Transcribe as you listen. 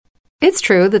It's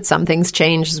true that some things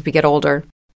change as we get older.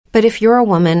 But if you're a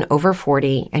woman over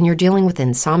 40 and you're dealing with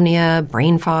insomnia,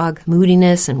 brain fog,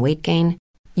 moodiness, and weight gain,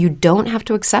 you don't have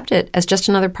to accept it as just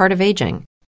another part of aging.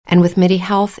 And with MIDI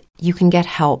Health, you can get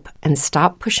help and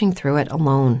stop pushing through it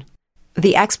alone.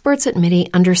 The experts at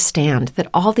MIDI understand that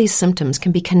all these symptoms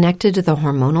can be connected to the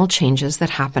hormonal changes that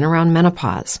happen around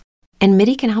menopause, and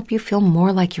MIDI can help you feel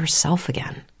more like yourself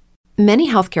again.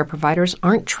 Many healthcare providers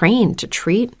aren't trained to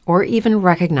treat or even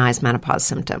recognize menopause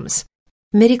symptoms.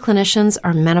 MIDI clinicians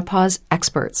are menopause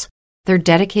experts. They're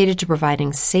dedicated to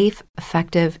providing safe,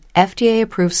 effective,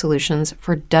 FDA-approved solutions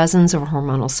for dozens of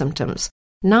hormonal symptoms,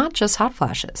 not just hot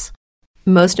flashes.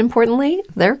 Most importantly,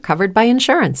 they're covered by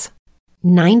insurance.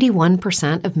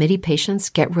 91% of MIDI patients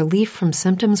get relief from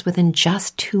symptoms within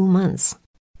just 2 months.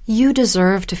 You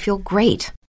deserve to feel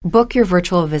great. Book your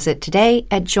virtual visit today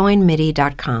at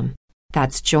joinmidi.com.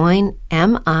 That's joinmidi.com.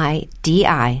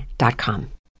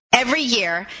 Every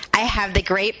year, I have the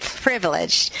great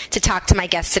privilege to talk to my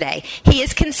guest today. He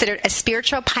is considered a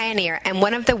spiritual pioneer and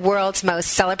one of the world's most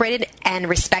celebrated and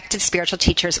respected spiritual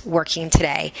teachers working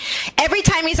today. Every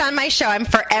time he's on my show, I'm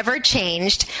forever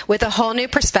changed with a whole new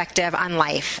perspective on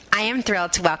life. I am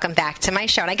thrilled to welcome back to my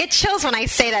show, and I get chills when I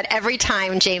say that every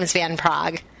time, James Van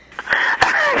Praagh.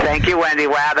 Thank you, Wendy.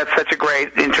 Wow, that's such a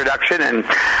great introduction, and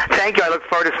thank you. I look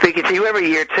forward to speaking to you every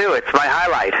year, too. It's my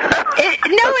highlight. It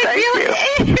really is.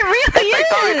 It's like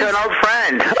talking to an old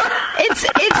friend.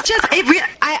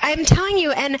 I'm telling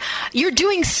you, and you're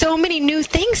doing so many new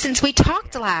things since we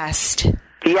talked last.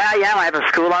 Yeah. I have a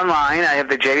school online. I have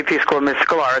the JVP School of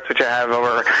Mystical Arts, which I have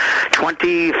over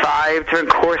 25 different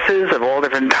courses of all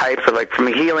different types, of like from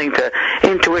healing to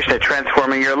intuition to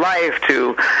transforming your life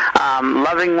to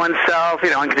loving oneself,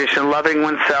 unconditional loving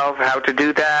oneself, how to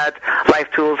do that, life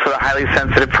tools for the highly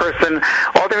sensitive person,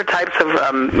 all different types of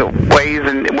ways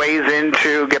in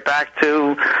to get back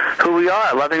to who we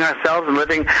are, loving ourselves and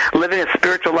living a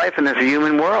spiritual life in this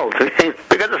human world, because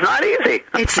it's not easy.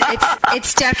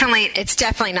 It's definitely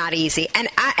not easy, and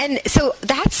so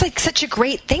that's like such a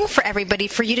great thing for everybody,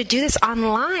 for you to do this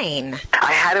online.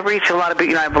 I had to reach a lot of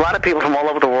people. I have a lot of people from all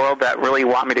over the world that really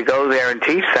want me to go there and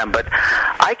teach them, but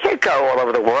I can't go all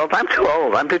over the world. I'm too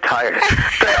old. I'm too tired.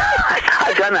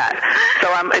 I've done that.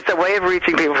 So it's a way of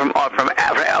reaching people from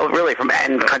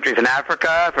countries in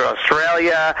Africa, from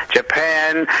Australia,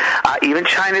 Japan, even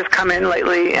China's come in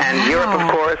lately, and Europe, of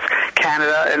course,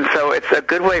 Canada, and so it's a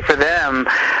good way for them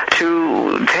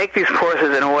to take these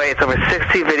courses in a way. It's over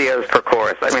 60 videos per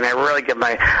course. I mean, I really give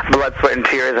my blood, sweat, and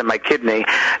tears and my kidney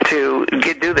to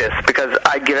do this, because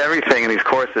I give everything in these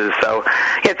courses. So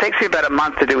it takes me about a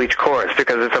month to do each course,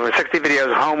 because it's over 60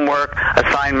 videos, homework,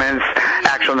 assignments,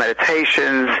 actual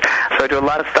meditations. So I do a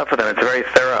lot of stuff with them. It's very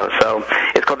thorough. So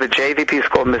it's called the JVP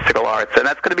School of Mystical Arts, and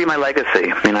that's going to be my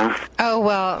legacy, Oh,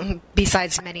 well,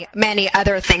 besides many, many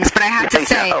other things. But I have to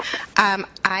say,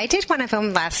 I did one of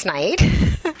them last night.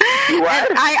 What?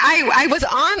 I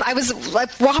was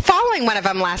following one of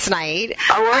them last night.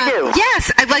 Oh, were you?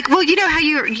 Yes. I'm like, well, you know how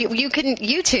you can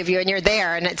YouTube you, and you're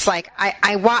there, and it's like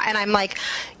I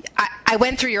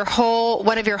went through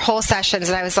one of your whole sessions,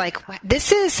 and I was like,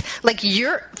 this is like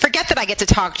forget that I get to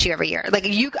talk to you every year. Like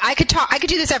I could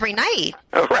do this every night.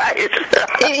 Right.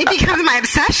 It becomes my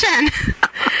obsession.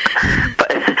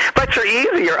 But you're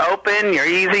easy. You're open. You're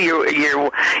easy. You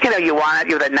have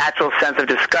that natural sense of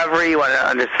discovery. You want to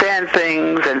understand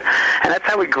things, and that's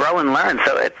how we grow and learn.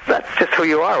 So that's just who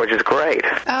you are, which is great.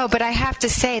 Oh, but I have to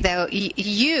say though,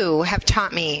 you have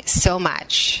taught me so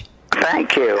much.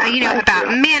 Thank you. About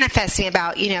manifesting,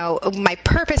 about, my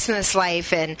purpose in this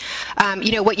life, and,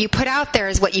 what you put out there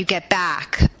is what you get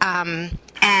back.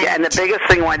 And the biggest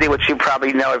thing, Wendy, which you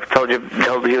probably know, I've told you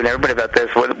and everybody about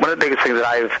this. One of the biggest things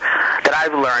that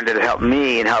I've learned and helped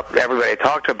me and helped everybody I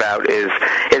talk to about is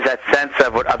that sense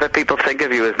of what other people think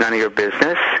of you is none of your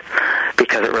business,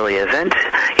 because it really isn't.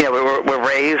 We're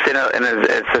raised in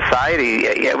a society.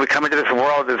 We come into this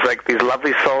world as like these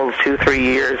lovely souls, 2, 3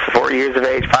 years, 4 years of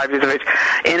age, 5 years of age,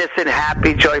 innocent,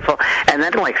 happy, joyful, and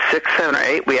then like 6, 7, or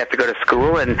 8, we have to go to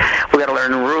school, and we got to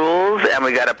learn rules, and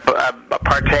we got to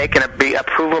partake in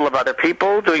approval of other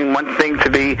people, doing one thing to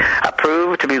be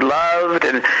approved, to be loved,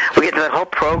 and we get to the whole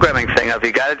programming thing of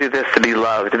you got to do this to be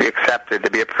loved, to be accepted,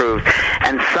 to be approved.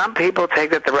 And some people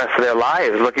take that the rest of their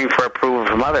lives, looking for approval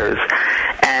from others,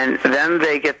 and then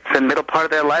they get to the middle part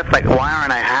of their life like, why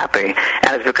aren't I happy?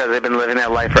 And it's because they've been living their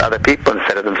life for other people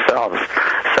instead of themselves.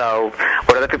 So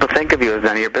what other people think of you is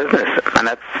none of your business, and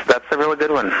that's a really good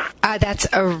good one. That's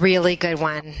a really good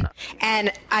one.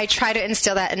 And I try to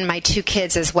instill that in my 2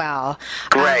 kids as well.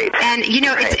 Great. And, you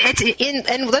know,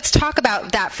 and let's talk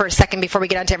about that for a second before we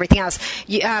get on to everything else.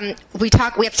 We have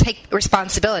to take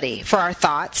responsibility for our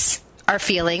thoughts, our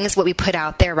feelings, what we put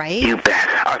out there, right? You bet.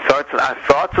 Our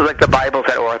thoughts are like the Bible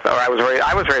said, or I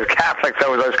was raised Catholic,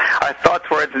 so our thoughts,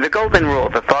 words, the golden rule,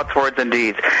 the thoughts, words, and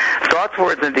deeds. Thoughts,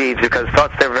 words, and deeds, because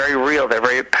thoughts, they're very real, they're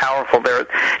very powerful.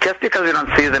 Just because we don't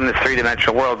see them in this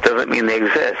three-dimensional world doesn't mean they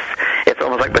exist. It's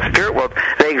almost like the spirit world.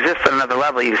 They exist on another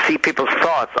level. You see people's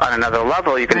thoughts on another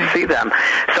level. You can see them.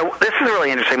 So this is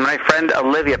really interesting. My friend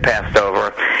Olivia passed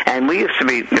over, and we used to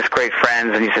be just great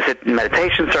friends and used to sit in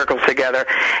meditation circles together,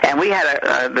 and we had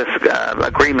this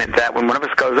agreement that when one of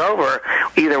us goes over,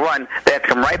 either one, they have to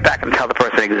come right back and tell the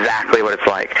person exactly what it's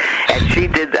like. And she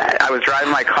did that. I was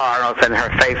driving my car, and all of a sudden her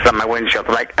face on my windshield.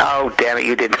 I'm like, oh, damn it,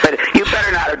 you didn't. You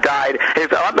better not have died.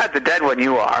 And oh, I'm not the dead one,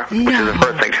 you are, which is the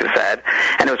first thing she said.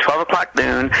 And it was 12 o'clock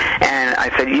noon, and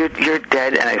I said, you're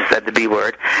dead, and I said the B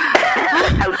word.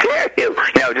 How dare you?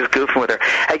 You know, just goofing with her.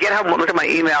 I get home, look at my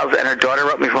emails, and her daughter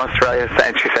wrote me from Australia,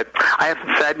 and she said, I have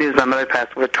some sad news. My mother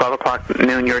passed away at 12 o'clock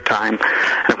noon your time.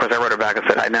 And, of course, I wrote her back and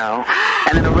said, I know.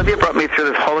 And then Olivia brought me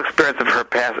through this whole experience of her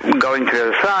past, going to the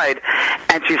other side,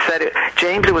 and she said,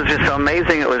 James, it was just so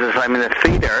amazing. It was just, I'm in the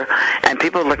theater, and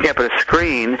people looking up at a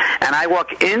screen, and I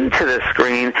walk into the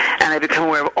screen, and I become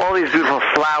aware of all these beautiful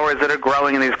flowers that are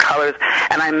growing in these colors,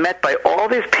 and I'm met by all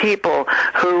these people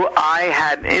who I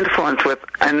had influence with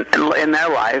in their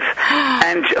life,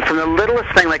 and from the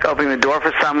littlest thing, like opening the door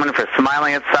for someone, for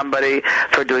smiling at somebody,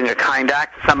 for doing a kind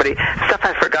act to somebody, stuff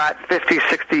I forgot 50,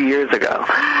 60 years ago.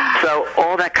 So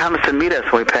all that comes to meet us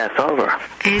when we pass over.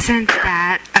 Isn't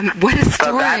that, what a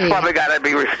story. So that's why we got to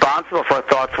be responsible for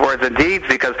thoughts, words, and deeds,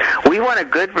 because we want a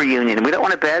good reunion. We don't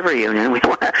want a bad reunion. We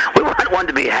want one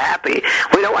to be happy.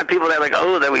 We don't want people that are like,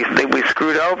 oh, that we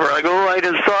screwed over, like, oh, I'm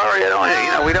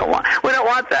sorry. We don't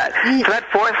want that. So that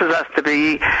forces us to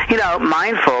be,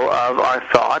 mindful of our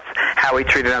thoughts, how we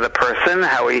treat another person,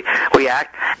 how we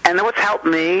act. And then what's helped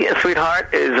me,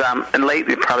 sweetheart, is, and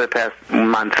lately, probably the past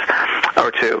month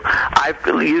or two, I've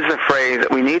used the phrase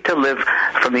that we need to live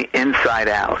from the inside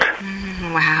out.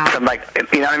 Wow. So like,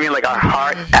 you know what I mean? Like our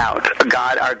heart out,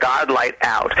 our God light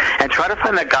out. And try to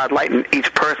find that God light in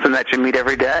each person that you meet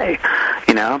every day,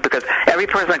 because every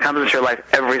person that comes into your life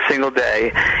every single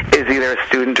day is either a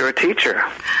student or a teacher.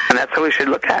 And that's how we should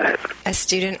look at it. A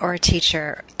student or a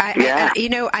teacher.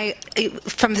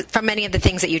 From many of the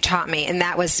things that you taught me, and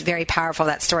that was very powerful,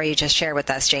 that story you just shared with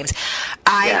us, James,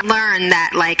 I learned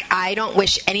that, I don't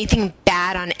wish anything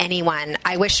bad on anyone.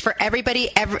 I wish for everybody,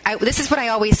 this is what I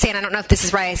always say, and I don't know if this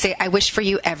is right. I say, I wish for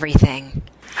you everything.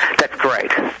 That's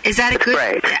great. Is that It's a good?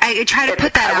 Great. I try to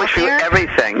put that out there. I wish for you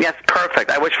everything. Yes,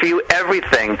 perfect. I wish for you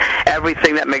everything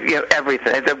that makes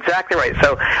everything. It's exactly right.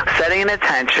 So, setting an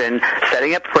intention,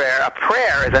 setting a prayer. A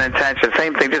prayer is an intention.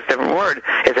 Same thing, just different word.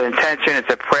 It's an intention.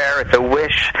 It's a prayer. It's a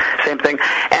wish. Same thing.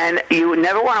 And you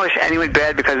never want to wish anyone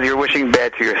bad because you're wishing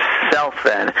bad to yourself.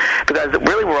 Then, because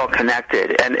really we're all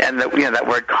connected. And that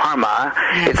word karma.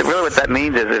 Yes. It's really what that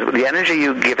means is the energy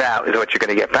you give out is what you're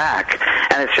going to get back.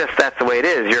 And it's just that's the way it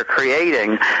is. You're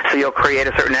creating, so you'll create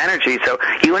a certain energy. So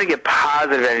you want to give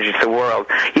positive energy to the world.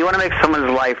 You want to make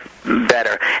someone's life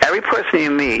better. Every person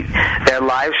you meet, their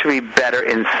lives should be better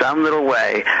in some little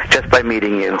way just by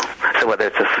meeting you. So whether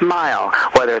it's a smile,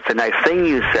 whether it's a nice thing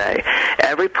you say,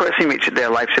 every person you meet, their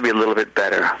life should be a little bit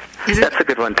better. That's a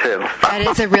good one, too. That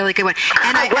is a really good one.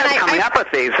 And I'm glad coming up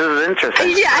with these. This is interesting.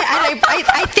 Yeah,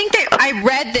 I think that I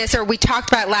read this, or we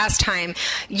talked about it last time.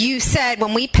 You said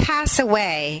when we pass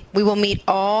away, we will meet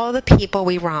all the people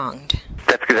we wronged.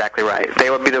 That's exactly right. They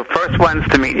will be the first ones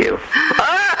to meet you.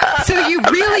 So you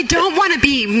really don't want to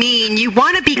be mean. You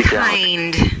want to be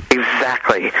kind.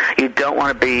 Exactly. You don't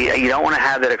want to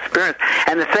have that experience.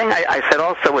 And the thing I said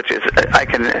also, which is I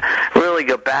can really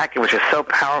go back and which is so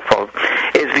powerful,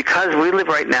 is because we live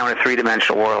right now in a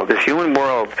three-dimensional world. This human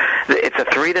world, it's a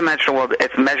three-dimensional world.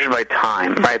 It's measured by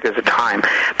time, right? There's a time.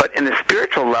 But in the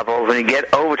spiritual level, when you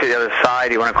get over to the other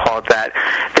side, you want to call it that,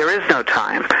 there is no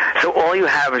time. So all you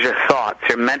have is your thoughts,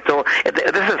 your mental.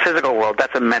 This is a physical world.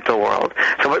 That's a mental world.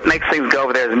 So what makes things go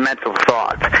over there is mental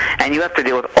thoughts. And you have to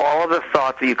deal with all of the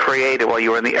thoughts that you created while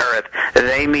you were on the earth.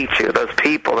 They meet you. Those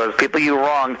people you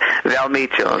wronged, they'll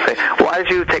meet you. They'll say, why did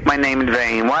you take my name in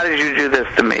vain? Why did you do this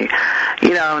to me?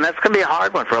 and that's going to be a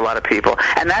hard one for a lot of people.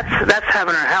 And that's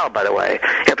heaven or hell, by the way.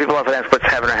 People often ask, what's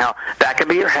heaven or hell? That can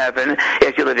be your heaven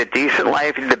if you lived a decent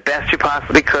life, you did the best you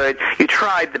possibly could, you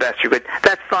tried the best you could.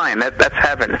 That's fine. That's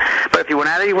heaven. But if you went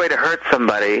out of your way to hurt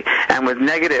somebody and was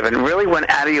negative and really went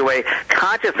out of your way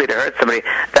consciously to hurt somebody,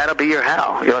 that'll be your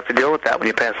hell. You'll have to deal with that when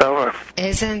you pass over.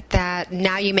 Isn't that,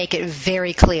 now you make it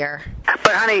very clear.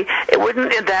 But, honey,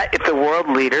 wouldn't that, if the world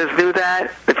leaders knew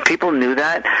that, if people knew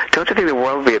that, don't you think the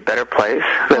world would be a better place?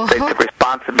 That they took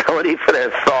responsibility for their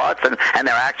thoughts and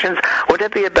their actions?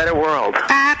 Wouldn't it be a better world?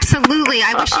 Absolutely.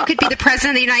 I wish you could be the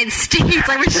President of the United States.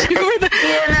 I wish you were the...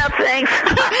 Yeah, no, thanks.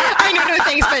 I know, no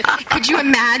thanks, but could you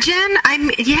imagine?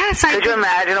 Could you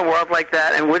imagine a world like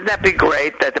that? And wouldn't that be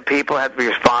great that the people have to be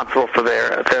responsible for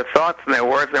their thoughts and their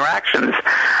words and their actions?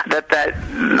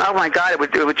 Oh my God, it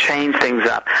would change things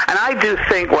up. And I do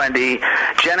think, Wendy,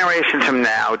 generations from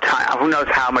now, who knows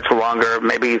how much longer,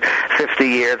 maybe 50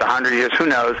 years, 100 years, who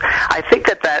knows, I think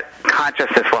that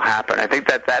consciousness will happen. I think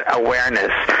that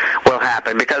awareness will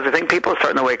happen, because I think people are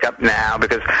starting to wake up now,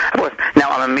 because now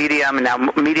I'm a medium, and now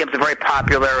mediums are very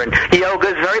popular, and yoga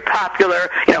is very popular.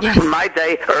 Yes. In my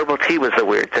day, herbal tea was the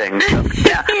weird thing. So,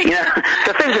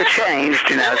 so things have changed,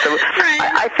 So right.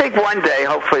 I think one day,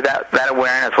 hopefully, that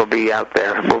awareness will be out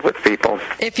there with people.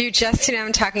 If you just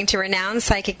I'm talking to renowned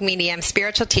psychic medium,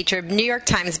 spiritual teacher, New York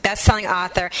Times best-selling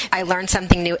author. I learn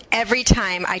something new every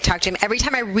time I talk to him. Every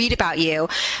time I read about you,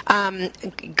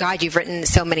 God, you've written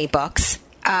so many books.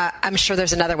 I'm sure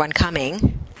there's another one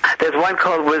coming. There's one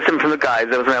called Wisdom from the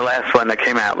Guides. That was my last one that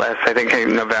came out I think,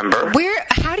 in November.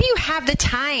 How do you have the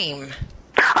time?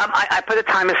 I put a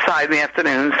time aside in the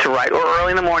afternoons to write, or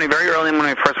early in the morning, very early in the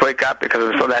morning when I first wake up, because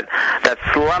I'm still that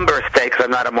slumber state, because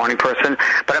I'm not a morning person,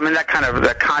 but I'm in that kind of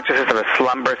the consciousness of a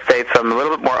slumber state, so I'm a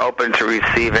little bit more open to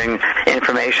receiving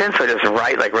information, so I just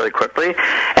write really quickly,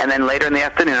 and then later in the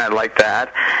afternoon I like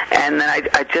that, and then I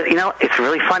just, it's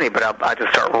really funny, but I'll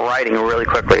just start writing really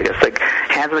quickly, just like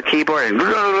hands on the keyboard, and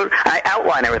I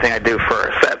outline everything I do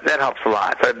first. That helps a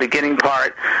lot. So the beginning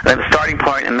part, then the starting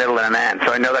point, and middle, and an end,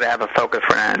 so I know that I have a focus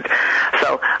for an end.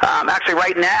 So actually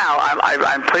right now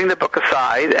I'm putting the book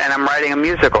aside and I'm writing a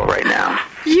musical right now.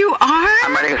 You are?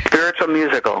 I'm writing a spiritual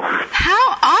musical.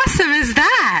 How awesome is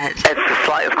that?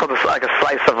 It's called like a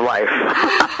slice of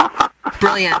life.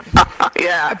 Brilliant.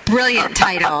 Yeah. A brilliant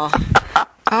title.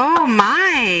 Oh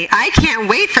my! I can't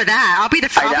wait for that. I'll be in the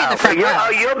front row.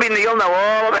 You'll know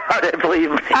all about it. Believe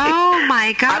me. Oh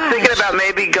my God! I'm thinking about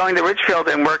maybe going to Richfield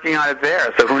and working on it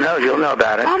there. So who knows? You'll know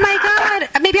about it. Oh my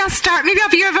God! Maybe I'll start. Maybe I'll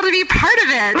be able to be part of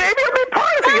it. Maybe you'll be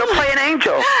part of it. You'll play an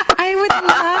angel. I would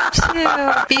love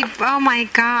to. Oh my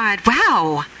God!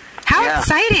 Wow. How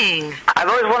exciting. I've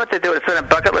always wanted to do it. It's been a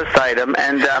bucket list item,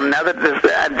 and now that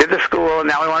I did the school, and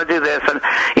now I want to do this. And,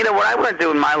 what I want to do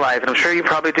in my life, and I'm sure you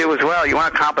probably do as well, you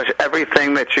want to accomplish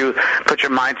everything that you put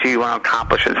your mind to, you want to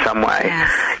accomplish in some way.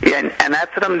 Yes. And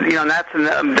that's what I'm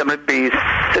going to be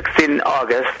 60 in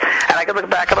August, and I can look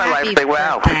back at my life and say,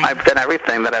 wow, I've done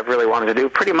everything that I've really wanted to do,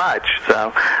 pretty much.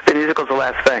 So the musical's the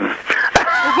last thing.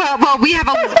 Well, there'll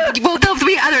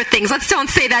be other things. Let's don't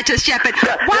say that just yet. But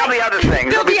there'll be other things.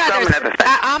 There'll be other things.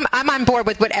 I'm on board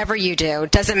with whatever you do.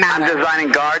 Doesn't matter. I'm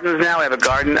designing gardens now. I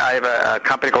have a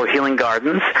company called Healing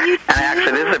Gardens.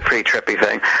 This is a pretty trippy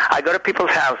thing. I go to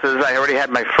people's houses. I already had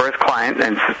my first client,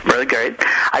 and it's really great.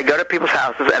 I go to people's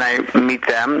houses, and I meet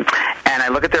them, and I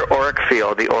look at their auric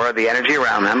field, the aura, the energy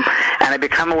around them, and I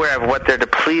become aware of what they're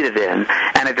depleted in,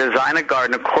 and I design a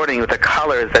garden according with the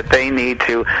colors that they need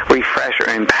to refresh or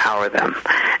empower them.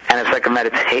 And it's like a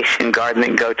meditation garden they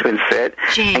can go to and sit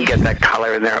and get that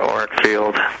color in their auric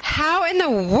field. How in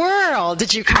the world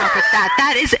did you come up with that?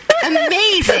 That is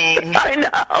amazing. I know,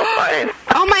 right?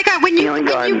 Oh my God!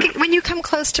 When you come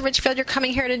close to Richfield, you're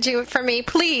coming here to do it for me,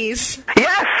 please.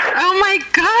 Yes. Oh my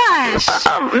gosh!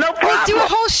 No problem. We do a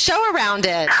whole show around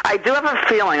it. I do have a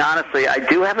feeling, honestly. I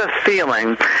do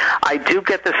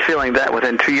get this feeling that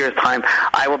within 2 years' time,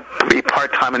 I will be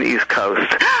part-time on the East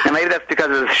Coast. And maybe that's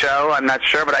because of the show. I'm not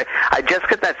sure, but I just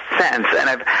get that sense,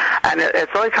 and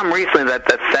it's only come recently that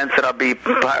sense that I'll be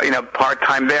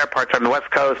part-time there, part-time on the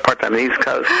West Coast, part-time on the East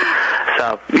Coast.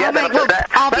 So yeah, let's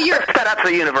set up to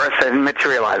the universe and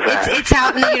materialize that. It's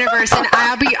out in the universe, and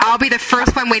I'll be the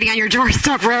first one waiting on your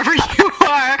doorstep wherever you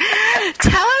are.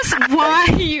 Tell us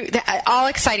why all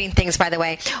exciting things, by the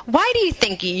way. Why do you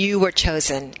think you were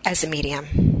chosen as a medium?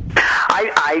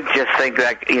 I just think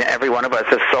that every one of us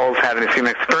as souls having this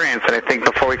human experience, and I think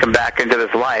before we come back into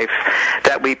this life,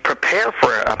 that we prepare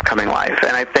for an upcoming life.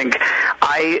 And I think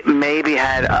I maybe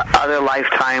had other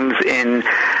lifetimes in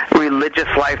religious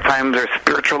lifetimes or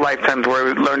spiritual lifetimes where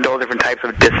we learned all different types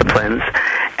of disciplines.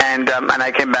 and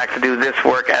I came back to do this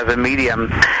work as a medium.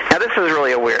 Now, this is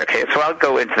really a weird. Okay, so I'll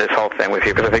go into this whole thing with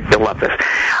you because I think you'll love this.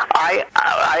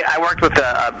 I worked with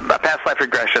a past life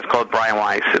regressionist called Brian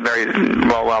Weiss, a very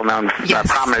well-known,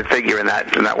 prominent figure in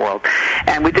that world.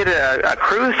 And we did a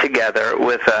cruise together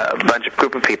with a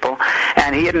group of people,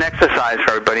 and he had an exercise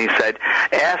for everybody. He said,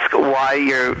 ask why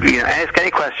ask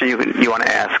any question you want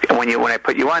to ask when I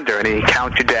put you under, and he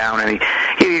counts you down, and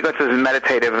he goes to this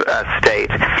meditative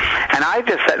state. And I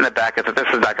just sat in the back and said, this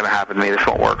is not going to happen to me, this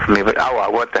won't work for me, but oh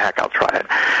well, what the heck, I'll try it.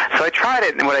 So I tried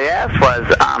it, and what I asked was,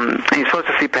 you're supposed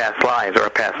to see past lives or a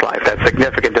past life that's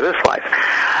significant to this life.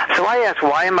 So I asked,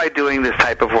 why am I doing this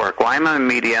type of work? Why am I a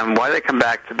medium? Why do I come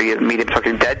back to be a medium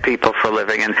talking to dead people for a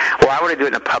living? And why would I do it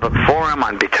in a public forum,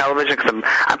 on television? Because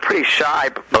I'm pretty shy,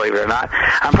 believe it or not.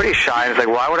 I'm pretty shy. It's like,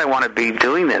 why would I want to be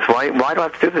doing this? Why do I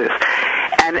have to do this?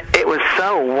 And it was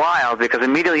so wild because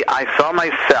immediately I saw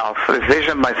myself, this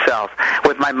vision of myself,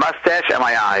 with my mustache and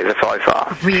my eyes. That's all I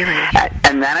saw. Really?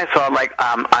 And then I saw,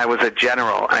 I was a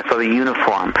general, and I saw the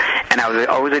uniform, and I was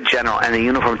always a general, and the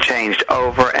uniform changed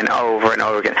over and over and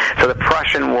over again. So the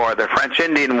Prussian War, the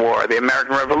French-Indian War, the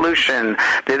American Revolution,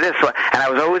 this one, and I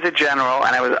was always a general,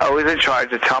 and I was always in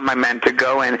charge to tell my men to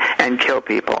go in and kill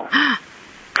people.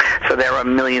 So there were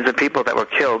millions of people that were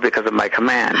killed because of my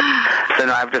command. So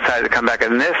now I've decided to come back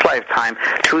in this lifetime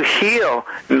to heal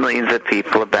millions of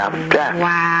people about death.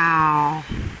 Wow.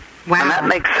 And that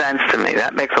makes sense to me.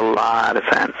 That makes a lot of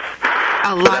sense.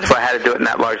 That's why I had to do it in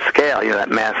that large scale, that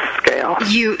mass scale.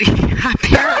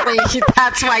 Apparently,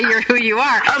 that's why you're who you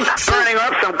are. I'm burning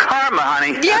up some karma,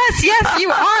 honey. Yes,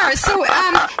 you are.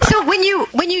 So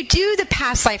when you do the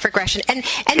past life regression, and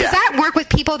does that work with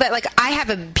people that, I have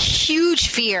a huge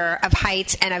fear of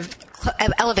heights and of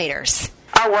elevators?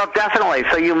 Oh, well, definitely.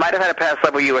 So you might have had a past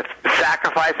life where you were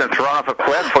sacrificed and thrown off a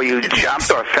cliff, or you jumped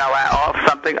or fell off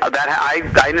something. I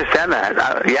understand that.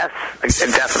 Yes,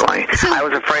 definitely. I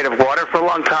was afraid of water for a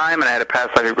long time, and I had a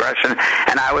past life regression,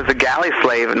 and I was a galley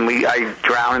slave, and I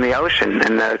drowned in the ocean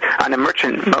on a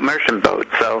merchant boat.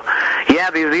 So, yeah,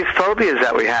 these phobias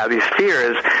that we have, these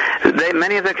fears,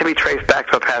 many of them can be traced back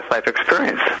to a past life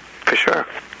experience, for sure.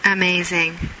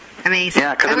 Amazing.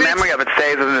 Yeah, because the memory of it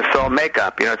stays within the soul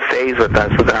makeup. It stays with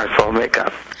us within our soul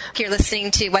makeup. You're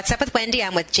listening to What's Up with Wendy.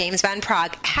 I'm with James Van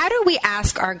Praagh. How do we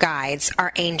ask our guides,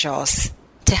 our angels,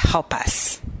 to help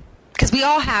us? Because we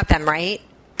all have them, right?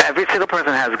 Every single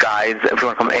person has guides. If you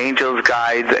want to call them angels,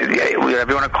 guides,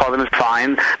 whatever you want to call them is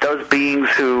fine. Those beings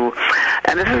who,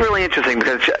 and this is really interesting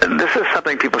because this is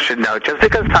something people should know. Just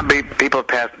because people have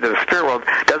passed into the spirit world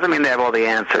doesn't mean they have all the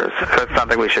answers. That's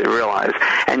something we should realize.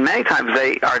 And many times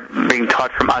they are being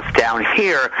taught from us down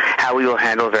here how we will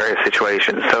handle various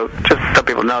situations. So just so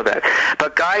people know that.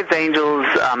 But guides, angels,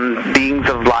 beings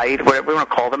of light, whatever we want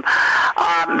to call them,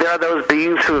 there are those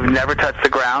beings who have never touched the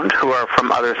ground, who are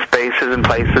from other spaces and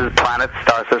places, planets,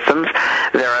 star systems.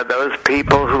 There are those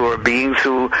people who are beings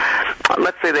who,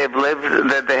 let's say they've lived,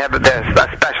 that they have a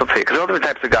specialty, because there are all different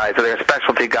types of guides. So there are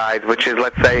specialty guides, which is,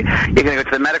 let's say, you're going to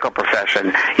go to the medical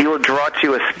profession. You will draw to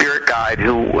you a spirit guide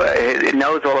who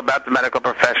knows all about the medical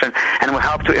profession and will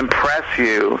help to impress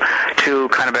you to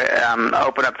kind of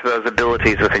open up to those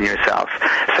abilities within yourself.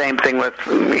 Same thing with,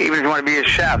 even if you want to be a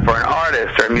chef or an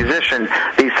artist or a musician,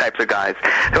 these types of guides.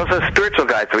 There are also spiritual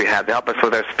guides that we have to help us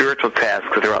with our spiritual tasks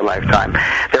through our lifetime.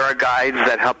 There are guides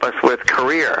that help us with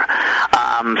career.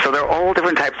 So there are all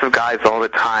different types of guides all the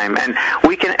time, and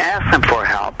we can ask them for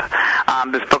help.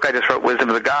 This book I just wrote, Wisdom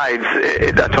of the Guides,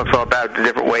 it talks all about the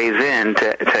different ways in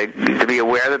to be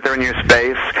aware that they're in your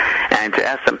space and to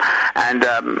ask them. And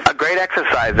a great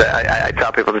exercise that I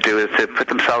tell people to do is to put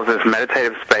themselves in this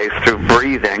meditative space through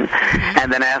breathing,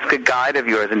 and then ask a guide of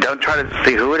yours, and don't try to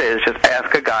see who it is, just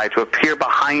ask a guide to appear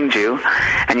behind you,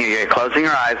 and you're closing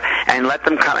your eyes, and let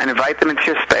them come and invite them into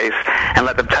your space, and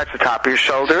let them touch the top of your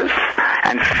shoulders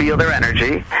and feel their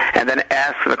energy, and then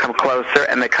ask them to come closer,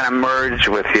 and they kind of merge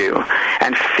with you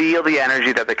and feel the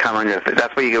energy that they come on with.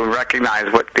 That's where you can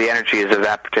recognize what the energy is of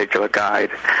that particular guide,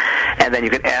 and then you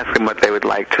can ask them what they would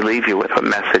like to leave you with, what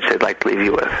message they'd like to leave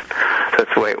you with. So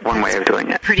that's one way of doing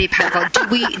it. Pretty powerful.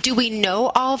 Do we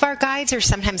know all of our guides, or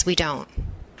sometimes we don't?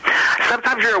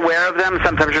 Sometimes you're aware of them,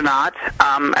 sometimes you're not,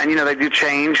 and they do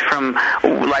change from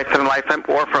lifetime to lifetime,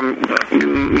 or from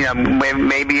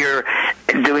maybe you're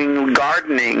doing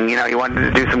gardening. You want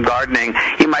to do some gardening.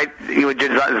 You would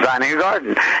designing a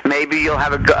garden. Maybe you'll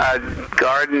have a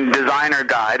garden designer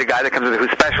guide, a guy that comes with who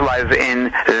specializes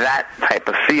in that type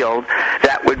of field.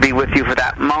 That would be with you for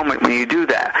that moment when you do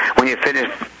that. When you finish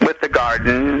with the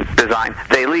garden design,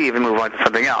 they leave and move on to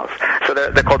something else. So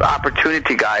they're called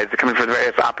opportunity guides. They're coming for the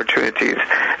various opportunities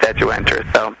that you enter.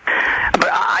 So But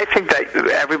I think that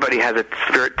everybody has a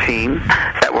spirit team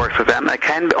that works with them. It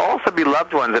can also be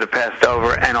loved ones that have passed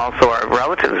over and also are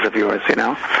relatives of yours,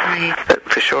 Right.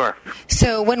 For sure.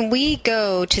 So when we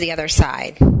go to the other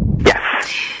side...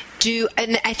 Yes.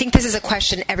 And I think this is a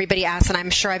question everybody asks, and I'm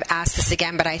sure I've asked this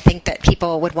again, but I think that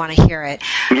people would want to hear it.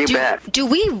 You bet. Do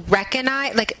we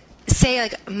recognize, say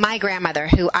my grandmother,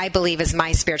 who I believe is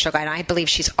my spiritual guide, and I believe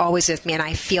she's always with me, and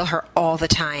I feel her all the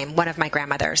time, one of my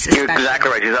grandmothers. You're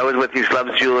exactly right. She's always with you. She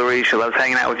loves jewelry. She loves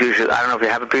hanging out with you. I don't know if you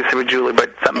have a piece of her jewelry,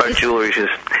 but something about jewelry she's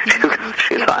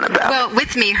on about. Well,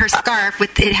 with me, her scarf,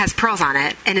 it has pearls on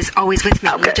it, and is always with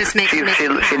me. Okay. It just makes me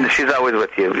she's always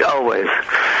with you. Always.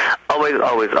 Always,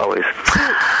 always, always.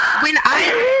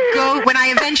 So when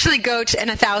I eventually go in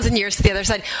 1,000 years to the other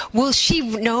side, will she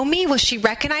know me? Will she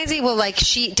recognize me?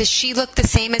 Does she look the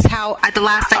same as how at the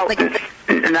last night?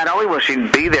 Not only will she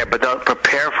be there, but they'll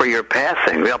prepare for your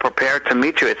passing. They'll prepare to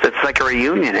meet you. It's like a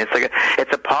reunion.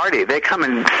 It's a party. They come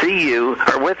and see you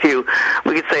or with you.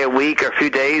 We could say a week or a few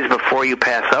days before you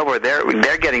pass over.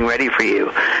 They're getting ready for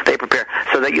you. They prepare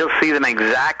so that you'll see them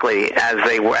exactly as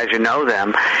you know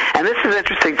them. And this is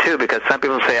interesting too, because some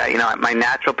people say, my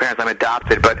natural parents, I'm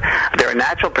adopted, but they're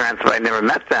natural parents, but I never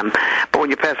met them. But when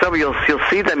you pass over, you'll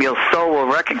see them. Your soul will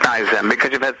recognize them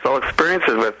because you've had soul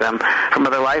experiences with them from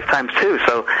other lifetimes too.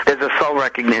 So there's a soul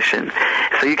recognition.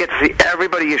 So you get to see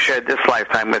everybody you shared this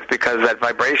lifetime with, because that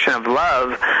vibration of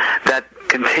love that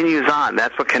continues on,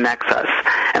 that's what connects us.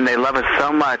 And they love us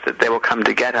so much that they will come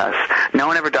to get us. No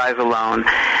one ever dies alone,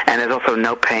 and there's also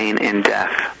no pain in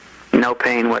death. No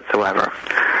pain whatsoever.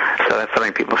 So that's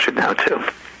something people should know too.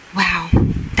 Wow.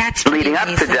 That's leading up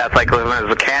to death, like when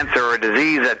there's a cancer or a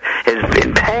disease that is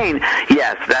in pain,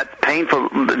 yes, that's painful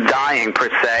dying per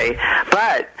se,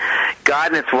 but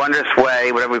God in its wondrous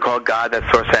way, whatever we call God, that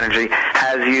source energy,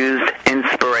 has used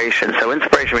inspiration. So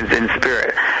inspiration means in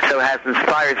spirit. So it has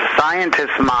inspired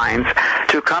scientists' minds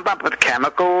to come up with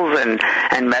chemicals and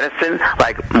medicine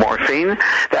like morphine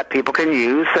that people can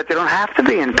use so that they don't have to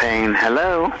be in pain.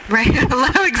 Hello? Right.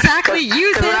 Hello, exactly.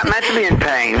 Use it. We're not meant to be in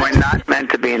pain. We're not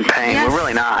meant to be in pain. Yes. We're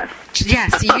really not.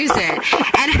 Yes, use it.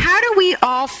 And how do we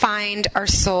all find our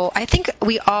soul? I think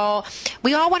we all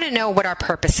want to know what our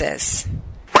purpose is.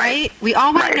 Right? We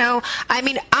all want to know. I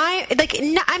mean,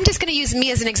 I'm just going to use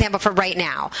me as an example for right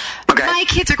now. Okay. My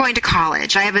kids are going to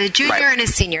college. I have a junior and a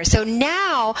senior. So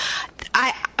now,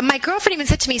 my girlfriend even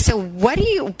said to me, "So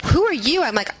who are you?"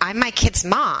 I'm like, "I'm my kid's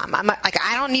mom." I'm like,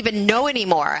 I don't even know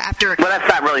anymore. After well, that's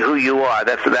not really who you are.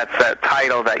 That's a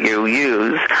title that you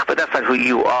use, but that's not who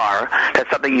you are. That's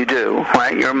something you do,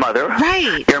 right? You're a mother,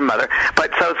 right? You're a mother.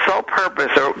 But so soul purpose,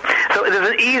 so there's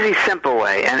an easy, simple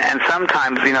way, and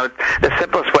sometimes the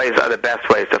simplest ways are the best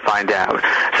ways to find out.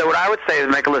 So what I would say is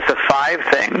make a list of 5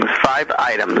 things, 5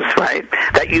 items, right,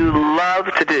 that you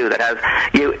love to do, that has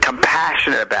you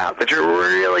compassionate about, that you're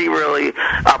really, really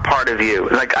a part of you.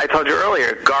 Like I told you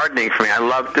earlier, gardening for me, I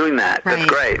love doing that. Right. That's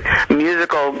great.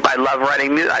 Musical, I love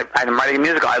writing music. I'm writing a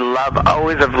musical.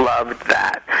 Always have loved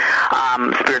that.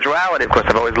 Spirituality, of course,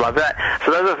 I've always loved that.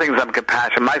 So those are things I'm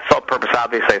compassionate. My soul purpose,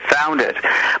 obviously, I found it.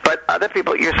 But other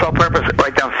people, your soul purpose,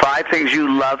 write down 5 things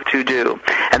you love to do.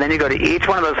 And then you go to each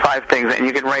one of those 5 things, and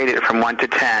you can rate it from 1 to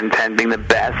 10, 10 being the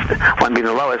best, 1 being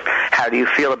the lowest. How do you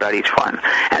feel about each one?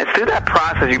 And it's through that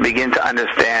process you begin to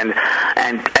understand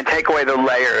and take away the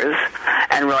layers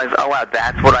and realize, oh, wow,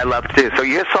 that's what I love to do. So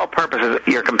your soul purpose is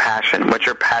your compassion, what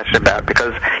you're passionate about,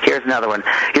 because here's another one.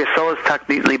 Your soul is tucked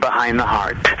neatly behind the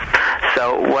heart.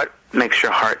 So what makes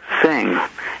your heart sing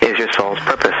is your soul's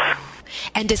purpose.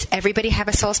 And does everybody have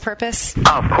a soul's purpose?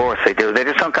 Oh, of course they do. They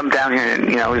just don't come down here and,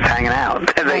 just hanging out.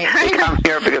 They come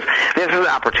here because there's an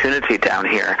opportunity down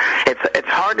here. It's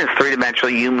hard in this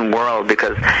 3-dimensional human world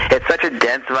because it's such a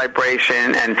dense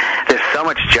vibration and there's so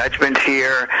much judgment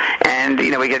here. And,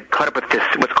 we get caught up with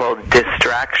what's called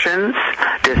distractions,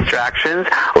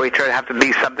 or we try to have to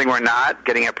be something we're not,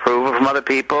 getting approval from other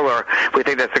people, or we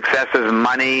think that success is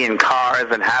money and cars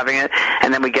and having it.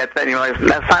 And then we get that and you realize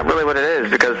that's not really what it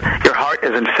is because your heart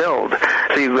isn't filled.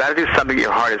 So you've got to do something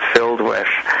your heart is filled with.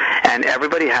 And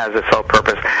everybody has a soul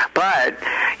purpose. But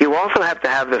you also have to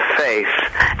have the faith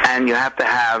and you have to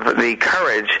have the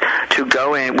courage to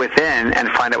go within and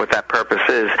find out what that purpose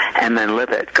is and then live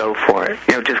it. Go for it.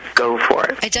 Just go for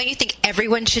it. And don't you think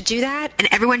everyone should do that? And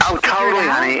everyone should figure totally, it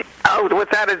out? honey. Oh,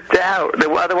 without a doubt.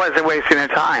 Otherwise, they're wasting their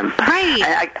time. Right.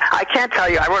 And I can't tell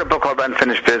you. I wrote a book called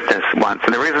Unfinished Business once,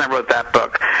 and the reason I wrote that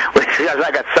book was because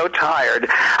I got so tired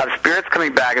of spirits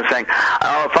coming back and saying,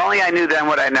 "Oh, if only I knew then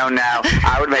what I know now,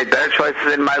 I would have made better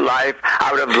choices in my life.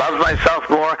 I would have loved myself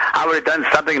more. I would have done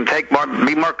something and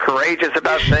be more courageous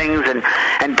about things,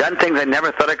 and done things I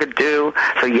never thought I could do."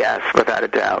 So yes, without a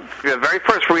doubt. The very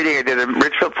first reading I did at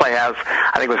Richfield Playhouse,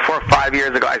 I think it was 4 or 5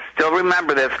 years ago. I still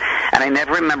remember this, and I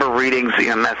never remember readings,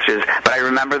 messages, but I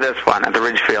remember this one at the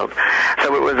Ridgefield.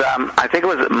 So it was, I think it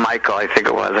was Michael, I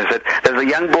said, "There's a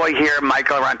young boy here,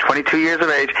 Michael, around 22 years of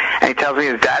age, and he tells me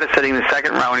his dad is sitting in the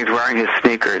second row and he's wearing his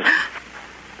sneakers."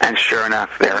 And sure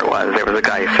enough, there it was. There was a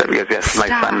guy who said, "Yes, my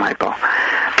son Michael."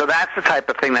 So that's the type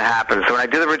of thing that happens. So when I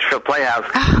do the Ridgefield Playhouse,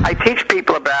 I teach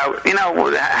people about,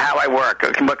 how I work,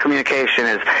 what communication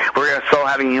is. We're a soul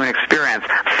having a human experience.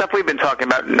 Stuff we've been talking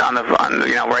about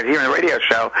right here in the radio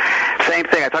show. Same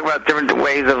thing. I talk about different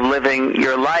ways of living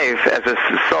your life as a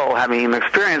soul having a human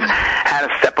experience. How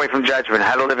to step away from judgment.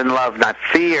 How to live in love, not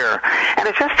fear. And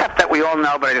it's just stuff that we all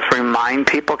know, but I just remind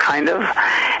people, kind of.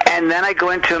 And then I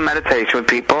go into a meditation with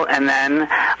people, and then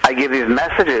I give these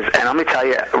messages. And let me tell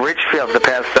you, Ridgefield, the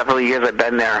past several years I've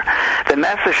been there, the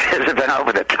messages have been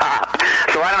over the top.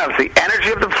 So I don't know if it's the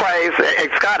energy of the place.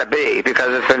 It's got to be,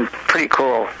 because it's been pretty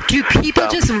cool. Do people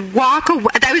just walk away?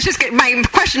 That was just my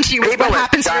question to you. What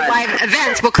happens to your live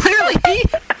events? Well, clearly.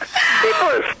 People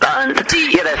are stunned.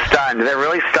 Yeah, they're stunned. They're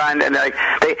really stunned. And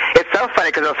it's so funny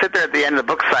because they'll sit there at the end of the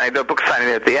book signing, do a book signing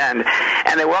at the end,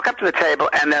 and they walk up to the table,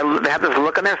 and they have this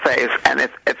look on their face, and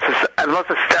it's the most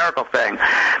hysterical thing.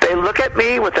 They look at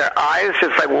me with their eyes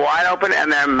just like wide open,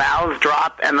 and their mouths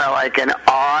drop, and they're like in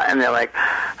awe, and they're like,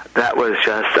 "That was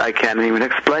just, I can't even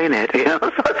explain it." So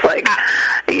it's like,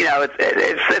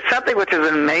 it's something which is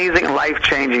an amazing,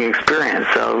 life-changing experience.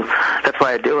 So that's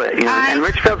why I do it. And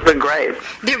Ridgefield's been great.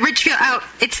 The Ridgefield,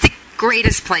 it's the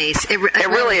greatest place. It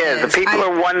really is. The people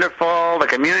are wonderful. The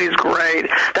community's great.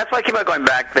 That's why I keep on going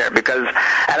back there, because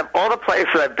out of all the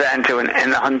places I've been to in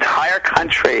the entire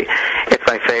country, it's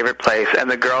my favorite place. And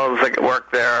the girls that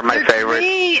work there are my favorite.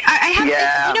 Great.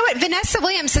 You know what? Vanessa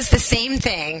Williams says the same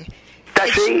thing. Does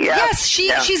she? Yeah. Yes, she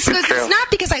goes, it's not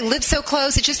because I live so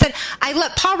close. It's just that I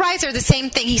love Paul Reiser, the same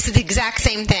thing. He said the exact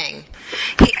same thing.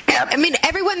 I mean,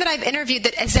 everyone that I've interviewed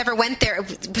that has ever went there,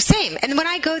 same. And when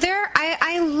I go there,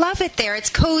 I love it there. It's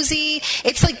cozy.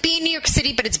 It's like being in New York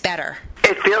City, but it's better.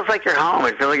 It feels like you're home.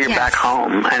 It feels like you're back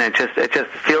home, and it just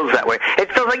feels that way.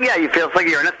 It feels like it feels like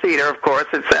you're in a theater. Of course,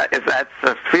 that's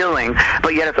a feeling,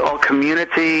 but yet it's all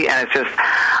community, and it's just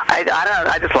I don't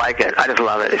know. I just like it. I just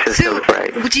love it. It just feels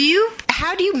great.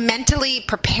 How do you mentally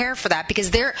prepare for that? Because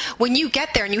when you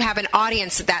get there and you have an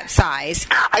audience that size,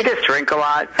 I just drink a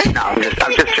lot. No, I'm just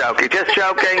joking. Just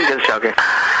joking.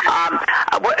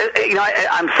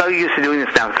 I'm so used to doing this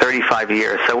now 35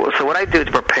 years. So what I do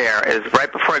to prepare is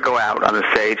right before I go out on the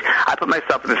stage, I put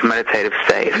myself in this meditative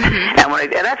state. Mm-hmm.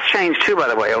 And that's changed too, by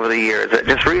the way, over the years. It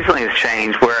just recently has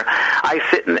changed, where I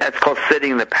sit in, it's called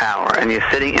sitting in the power, and you're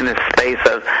sitting in this space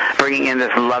of bringing in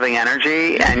this loving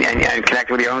energy and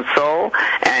connecting with your own soul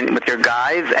and with your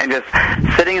guides, and just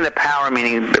sitting in the power,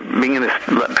 meaning being in this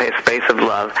space of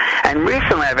love. And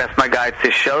recently I've asked my guides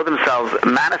to show themselves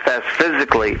manifest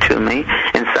physically to me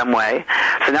in some way.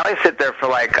 So now I sit there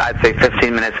for I'd say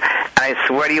 15 minutes, and I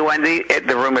swear to you, Wendy,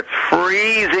 the room is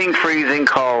freezing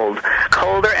cold.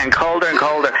 Colder and colder and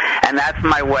colder. And that's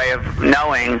my way of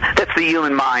knowing, that's my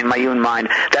human mind,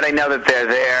 that I know that they're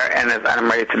there and I'm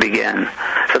ready to begin.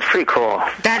 So it's pretty cool.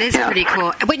 That is pretty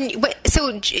cool.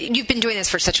 So you've been doing this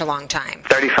for such a long time.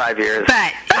 35 years.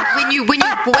 But when you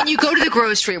go to the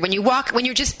grocery, when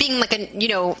you're just being like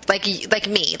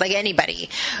me, like anybody,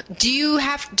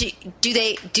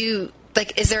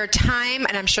 is there a time,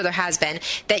 and I'm sure there has been,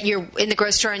 that you're in the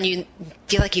grocery store and you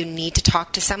feel like you need to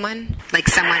talk to someone? Like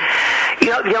someone?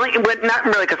 Not really,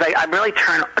 because I really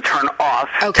turn off.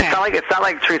 Okay. It's not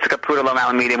like Teresa Caputo, Lone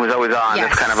Island Medium, was always on.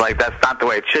 Yes. It's kind of like, that's not the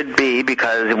way it should be,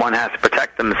 because one has to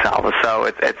protect themselves. So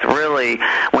it's really,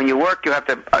 when you work, you have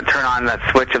to turn on that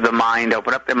switch of the mind,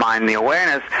 open up the mind, the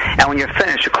awareness, and when you're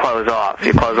finished, you close off.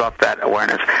 You close off that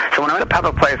awareness. So when I'm in a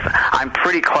public place, I'm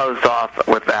pretty closed off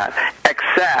with that,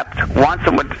 except once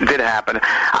what did happen,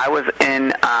 I was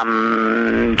in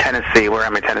Tennessee. Where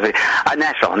am I? Tennessee.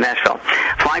 Nashville.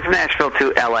 Flying from Nashville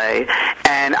to L.A.,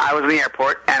 and I was in the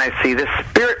airport, and I see this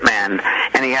spirit man,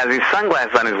 and he has these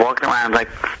sunglasses on. He's walking around like,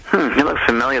 he looks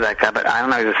familiar, that guy, but I don't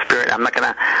know, he's a spirit. I'm not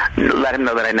going to let him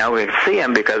know that I know we can see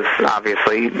him because,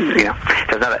 obviously, he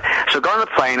doesn't know that. So go on the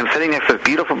plane, I'm sitting next to this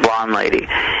beautiful blonde lady,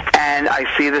 and I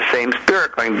see the same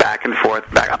spirit going back and forth,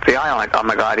 back up the aisle, like, oh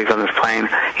my God, he's on this plane,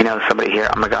 somebody here,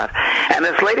 oh my God. And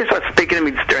this lady started speaking to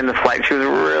me during the flight. She was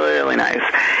really, really nice.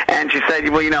 And she said,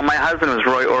 well, my husband was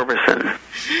Roy Orbison.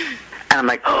 And I'm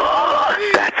like,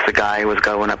 oh, that's the guy who was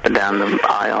going up and down the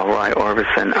aisle, Roy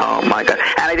Orbison. Oh, my God.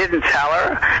 And I didn't tell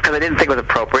her because I didn't think it was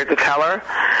appropriate to tell her.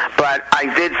 But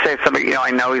I did say something,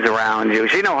 I know he's around you.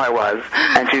 She knew who I was.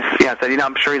 And she said,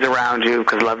 I'm sure he's around you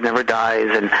because love never dies.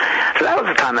 And so that was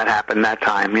the time that happened, that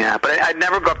time, yeah. But I'd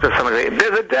never go up to somebody and say,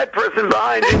 there's a dead person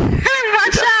behind you.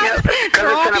 Watch out.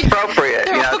 Because it's inappropriate.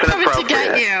 They're all it's coming inappropriate. to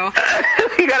get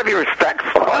you. You got to be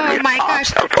respectful. Oh, my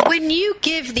gosh. When you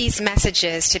give these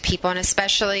messages to people, and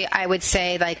especially, I would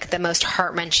say, like the most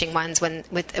heart-wrenching ones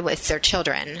with their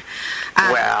children.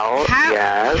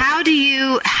 Yes. How do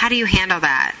you handle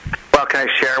that? Well, can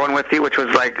I share one with you, which was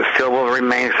like still will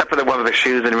remain, except for the one with the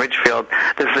shoes in Ridgefield.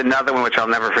 This is another one which I'll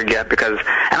never forget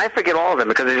and I forget all of them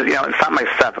because it's not my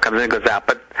stuff. It comes in and goes out.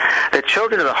 But the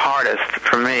children are the hardest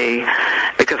for me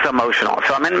because it's emotional.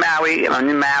 So I'm in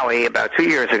Maui about 2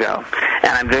 years ago,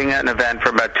 and I'm doing an event for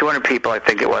about 200 people, I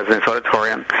think it was, in this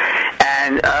auditorium.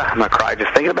 And I'm going to cry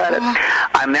just thinking about it.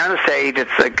 I'm there on the stage.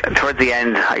 It's like towards the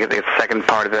end. I think it's the second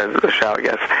part of the show, I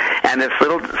guess. And this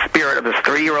little spirit of this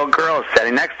 3-year-old girl is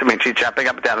standing next to me, and she's jumping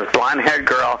up and down. This blonde-haired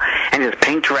girl in this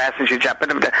pink dress, and she's jumping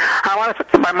up and down. I want to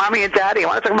talk to my mommy and daddy. I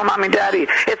want to talk to my mommy and daddy.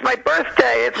 It's my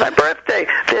birthday. It's my birthday.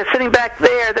 They're sitting back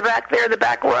there. They're back there in the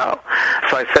back row.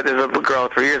 So I said, there's a little girl,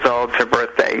 3 years old. It's her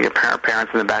birthday. Your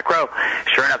parents in the back row.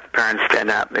 Sure enough, the parents stand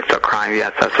up. They start crying.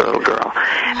 Yes, that's the little girl.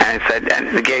 And I said,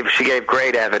 and she gave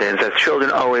great evidence, as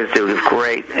children always do, give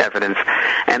great evidence.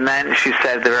 And then she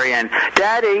said at the very end,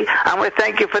 Daddy, I want to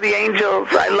thank you for the angels.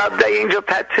 I love the angel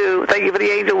tattoo. Thank you for the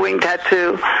angel wing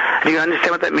tattoo. Do you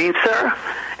understand what that means, sir?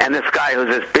 And this guy, who's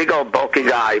this big old bulky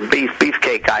guy,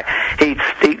 beefcake guy,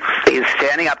 he's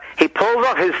standing up. He pulls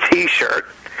off his T-shirt.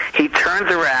 He turns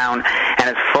around,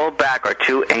 and his full back are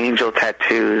 2 angel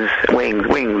tattoos,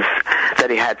 wings that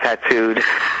he had tattooed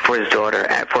for his daughter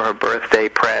and for her birthday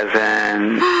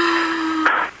present.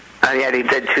 Yeah, he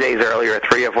did 2 days earlier,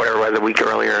 3 or whatever it was, a week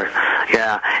earlier.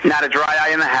 Yeah, not a dry eye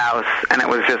in the house, and it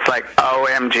was just like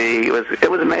OMG. It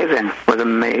was amazing. It was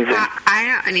amazing.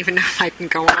 I don't even know if I can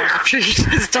go on after you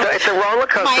just told. It's a roller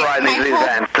coaster ride. My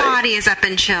whole body is up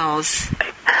in chills.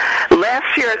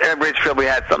 Last year at Ridgefield, we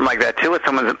had something like that too. With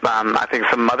someone's, I think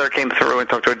some mother came through and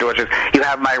talked to her daughter. You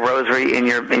have my rosary in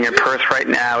your purse right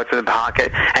now. It's in the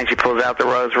pocket, and she pulls out the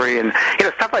rosary, and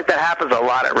stuff like that happens a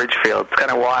lot at Ridgefield. It's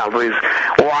kind of wild. These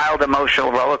wild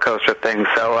emotional roller coaster things.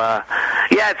 So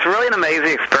yeah, it's really an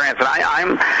amazing experience,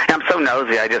 and I'm so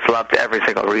nosy. I just loved every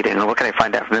single reading. What can I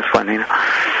find out from this one? They're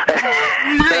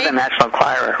the National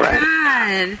Enquirer, right?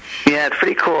 God. Yeah, it's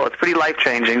pretty cool. It's pretty life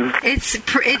changing.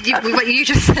 What you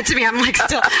just said to me, I'm like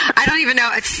still. I don't even know.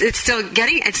 It's still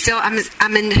getting. It's still. I'm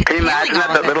in. Can you imagine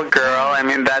that little girl? I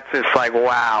mean, that's just like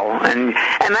wow, and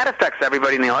that affects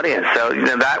everybody in the audience. So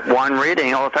that one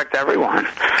reading will affect everyone.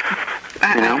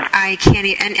 I can't.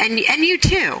 And you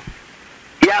too.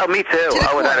 Yeah, me too.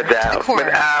 Without a doubt.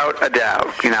 Without a doubt.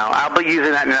 I'll be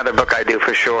using that in another book I do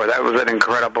for sure. That was an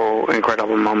incredible,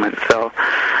 incredible moment. So,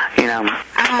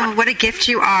 Oh, what a gift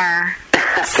you are.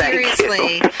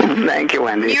 Seriously. Thank you,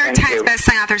 Wendy. New York Times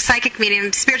bestselling author, psychic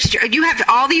medium, spiritual. You have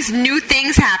all these new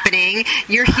things happening.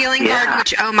 Your Healing Garden,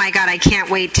 which, oh my God, I can't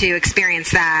wait to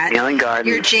experience that. Healing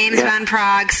Garden. Your James Van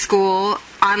Praagh School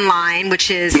online, which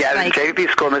is the JVP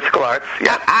School of Mystical Arts.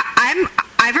 Yeah.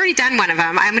 I've already done one of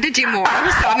them. I'm going to do more.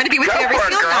 So I'm going to be with you every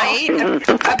single night,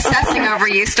 obsessing over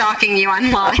you, stalking you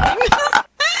online.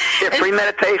 Free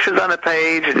meditations on the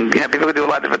page, and people can do a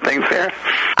lot of different things there.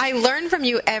 I learn from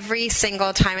you every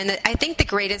single time, and I think the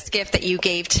greatest gift that you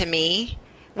gave to me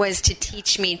was to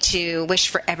teach me to wish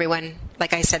for everyone,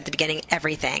 like I said at the beginning,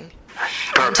 everything.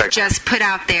 Perfect. And to just put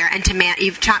out there, and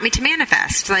you've taught me to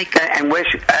manifest, and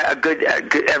wish good,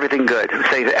 everything good.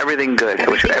 Say everything good.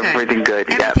 Everything wish good. Everything good.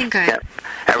 Everything good. Yep.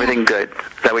 Everything good.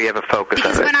 That way you have a focus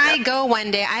because on it. When I go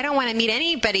one day, I don't want to meet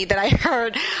anybody that I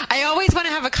heard. I always want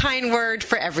to have a kind word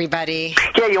for everybody.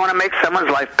 Yeah, you want to make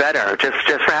someone's life better, just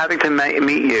for having to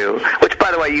meet you. Which,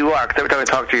 by the way, you are. Because every time I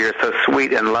talk to you, you're so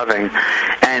sweet and loving,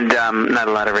 and not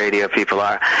a lot of radio people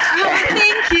are. Oh,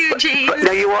 thank you, James. But,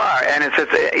 no, you are, and it's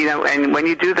just and when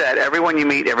you do that, everyone you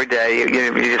meet every day,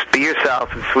 you just be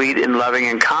yourself, and sweet and loving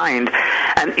and kind,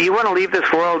 and you want to leave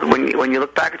this world when you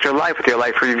look back at your life with your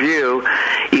life review.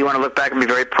 You want to look back and be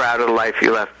very proud of the life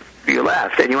you left you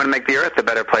left. And you want to make the earth a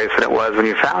better place than it was when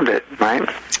you found it, right?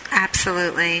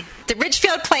 Absolutely. The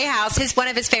Ridgefield Playhouse is one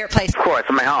of his favorite places. Of course,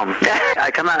 in my home. I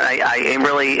come out, I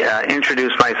really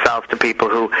introduce myself to people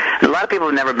who, a lot of people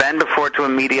have never been before to a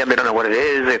medium. They don't know what it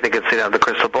is. They think it's, the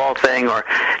crystal ball thing or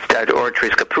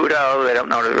Therese Caputo. They don't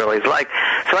know what it really is like.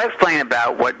 So I explain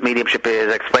about what mediumship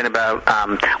is. I explain about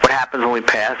what happens when we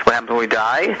pass, what happens when we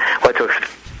die, what to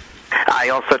expect. I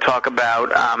also talk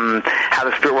about how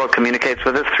the spirit world communicates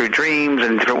with us through dreams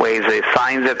and different ways, the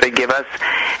signs that they give us.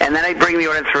 And then I bring the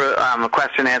audience through a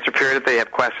question-and-answer period if they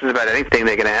have questions about anything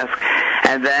they can ask.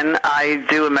 And then I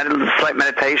do a slight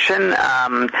meditation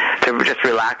to just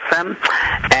relax them.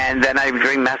 And then I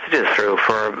bring messages through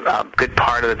for a good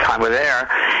part of the time we're there.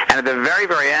 And at the very,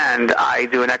 very end, I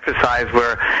do an exercise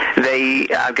where they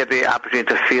get the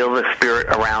opportunity to feel the spirit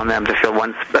around them, to feel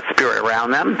a spirit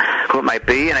around them, who it might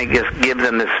be, and I just give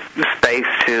them this space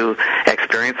to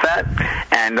experience that.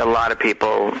 And a lot of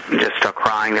people just start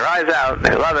crying their eyes out, and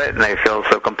they love it, and they feel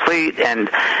so complete. And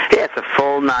yeah, it's a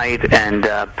full night, and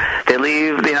they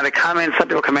leave, they come in, some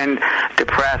people come in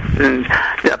depressed and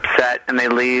upset, and they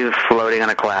leave floating on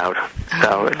a cloud.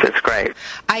 So it's great.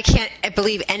 I can't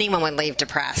believe anyone would leave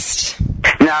depressed.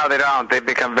 No, they don't. They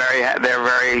become they're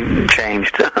very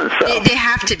changed. So. They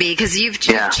have to be, because you've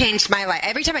changed my life.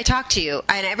 Every time I talk to you,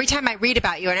 and every time I read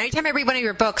about you, and every time I read one of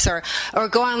your books or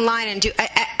go online and do,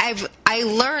 I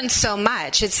learn so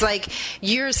much. It's like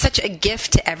you're such a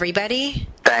gift to everybody.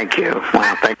 Thank you.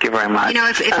 Well, thank you very much.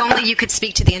 If only you could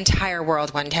speak to the entire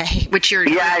world one day, which you're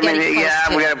we got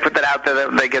to put that out there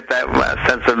that they get that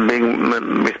sense of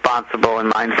being responsible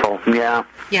and mindful. Yeah.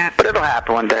 Yeah. But it'll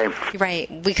happen one day.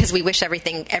 Right, because we wish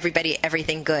everybody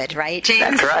everything good, right,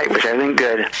 James? That's right. Wish everything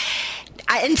good.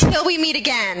 Until we meet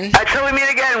again. Until we meet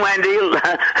again, Wendy.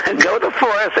 Go with the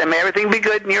force and may everything be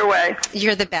good in your way.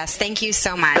 You're the best. Thank you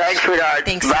so much. Thanks, sweetheart.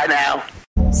 Thanks. Bye now.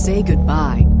 Say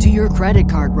goodbye to your credit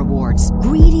card rewards.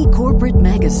 Greedy corporate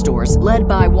mega stores, led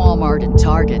by Walmart and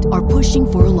Target, are pushing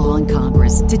for a law in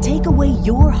Congress to take away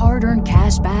your hard-earned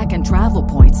cash back and travel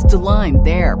points to line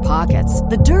their pockets.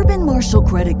 The Durbin-Marshall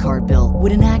credit card bill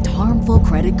would enact harmful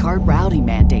credit card routing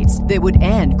mandates that would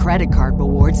end credit card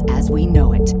rewards as we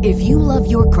know it. If you love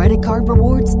your credit card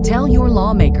rewards, tell your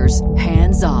lawmakers,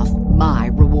 hands off my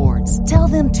rewards. Tell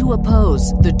them to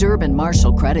oppose the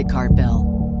Durbin-Marshall credit card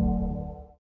bill.